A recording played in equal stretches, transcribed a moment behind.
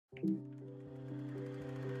Somebody's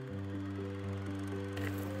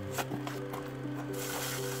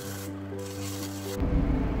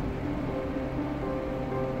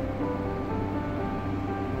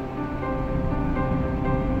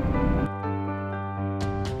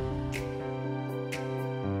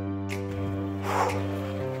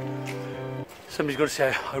going to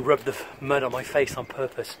say I rubbed the mud on my face on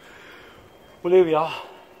purpose. Well, here we are.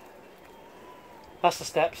 That's the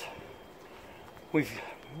steps. We've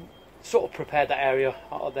sort of prepared that area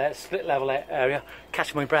out of there, split level area.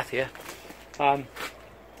 Catching my breath here. Now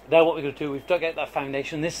what we're going to do, we've dug out that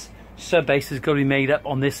foundation. This sub base has got to be made up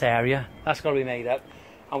on this area. That's got to be made up.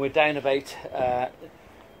 And we're down about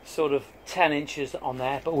sort of 10 inches on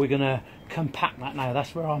there, but we're going to compact that now.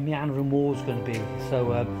 That's where our meandering wall is going to be.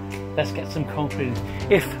 So let's get some concrete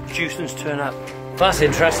if Jewsons turn up. That's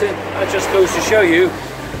interesting. That just goes to show you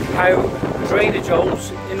how drainage holes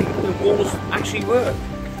in the walls actually work.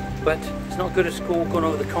 But it's not good at school going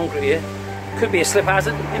over the concrete here. Could be a slip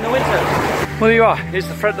hazard in the winter. Well, there you are. Here's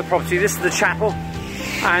the front of the property. This is the chapel,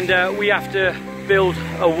 and we have to build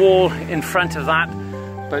a wall in front of that.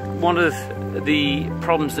 But one of the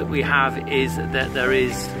problems that we have is that there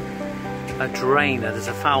is a drain. There's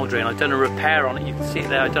a foul drain. I've done a repair on it. You can see it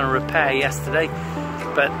there. I've done a repair yesterday,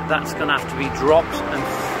 but that's going to have to be dropped and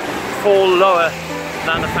fall lower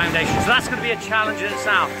than the foundation. So that's going to be a challenge in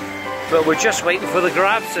itself. But we're just waiting for the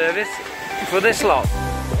grab service for this lot.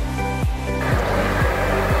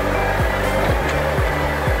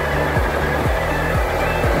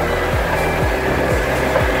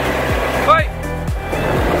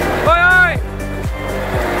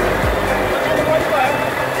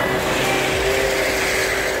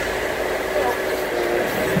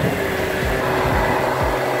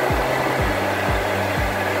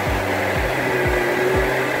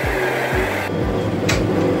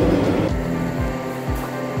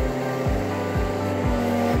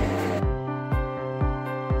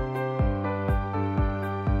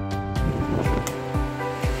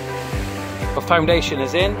 The foundation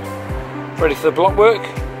is in, ready for the block work,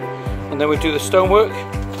 and then we do the stonework.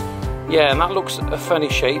 Yeah, and that looks a funny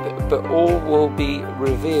shape, but all will be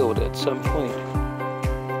revealed at some point.